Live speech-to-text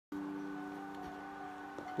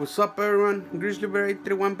What's up everyone, Grizzly Bear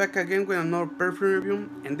 831 back again with another perfume review,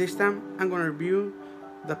 and this time I'm gonna review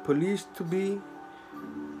the Police to Be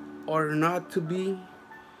or Not to Be.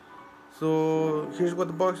 So here's what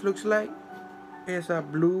the box looks like. It's a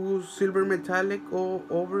blue silver metallic all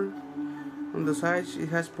over. On the sides it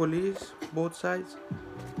has Police, both sides.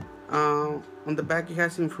 On the back it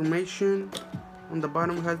has information. On the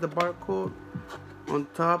bottom it has the barcode. On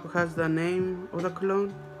top it has the name of the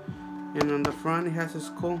cologne. And on the front it has a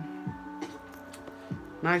skull.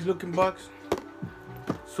 Nice looking box.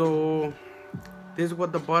 So this is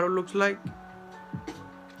what the bottle looks like.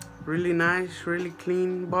 Really nice, really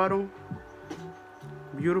clean bottle.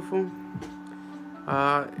 Beautiful.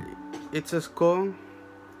 It's a skull.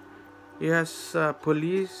 It has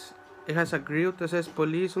police. It has a grill that says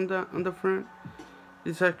police on the front.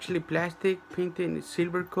 It's actually plastic painted in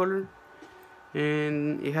silver color,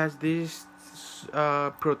 and it has this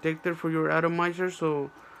protector for your atomizer, so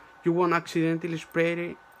you won't accidentally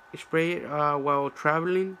spray it while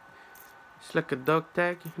traveling. It's like a dog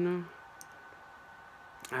tag, you know.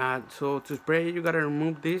 So to spray it, you gotta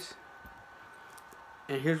remove this,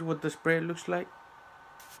 and here's what the spray looks like.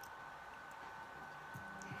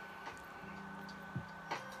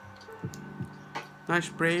 Nice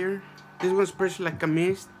sprayer. This one sprays like a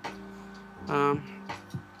mist.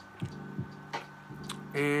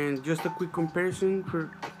 And just a quick comparison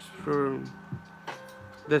for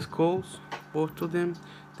the skulls, both of them.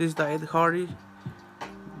 This is the Ed Hardy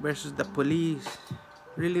versus the Police.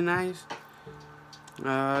 Really nice.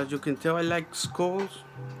 As you can tell, I like skulls.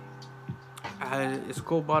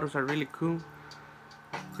 Skull bottles are really cool,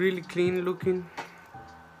 really clean looking.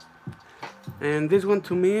 And this one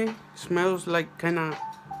to me smells like kind of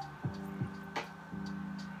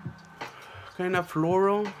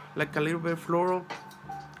floral, like a little bit floral,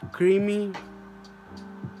 creamy,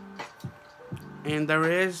 and the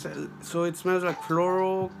rest, so it smells like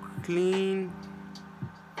floral, clean,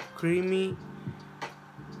 creamy,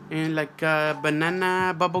 and like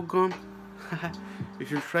banana bubble gum.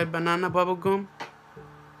 If you try banana bubble gum,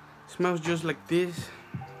 it smells just like this,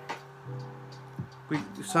 with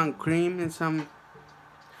some cream and some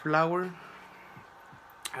flour.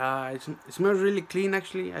 It smells really clean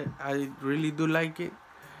actually. I really do like it,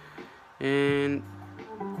 and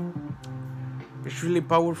it's really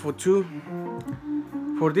powerful too.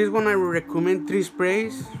 For this one I would recommend 3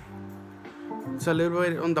 sprays. It's a little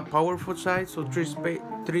bit on the powerful side, so 3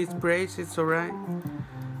 sprays it's alright.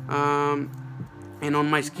 And on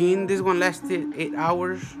my skin, this one lasted 8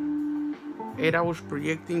 hours. 8 hours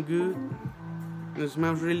projecting good. It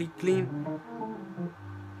smells really clean.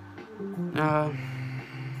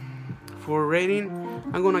 For rating,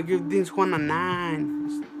 I'm gonna give this one a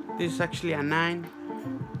 9. This is actually a 9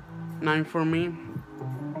 for me.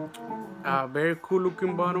 Very cool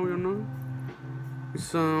looking bottle, you know.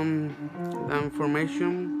 Some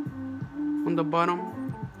information on the bottom.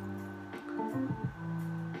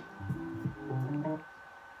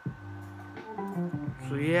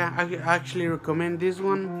 So yeah, I actually recommend this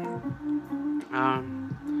one.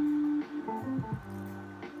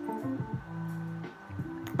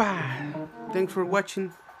 Bye. Thanks for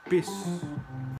watching. Peace.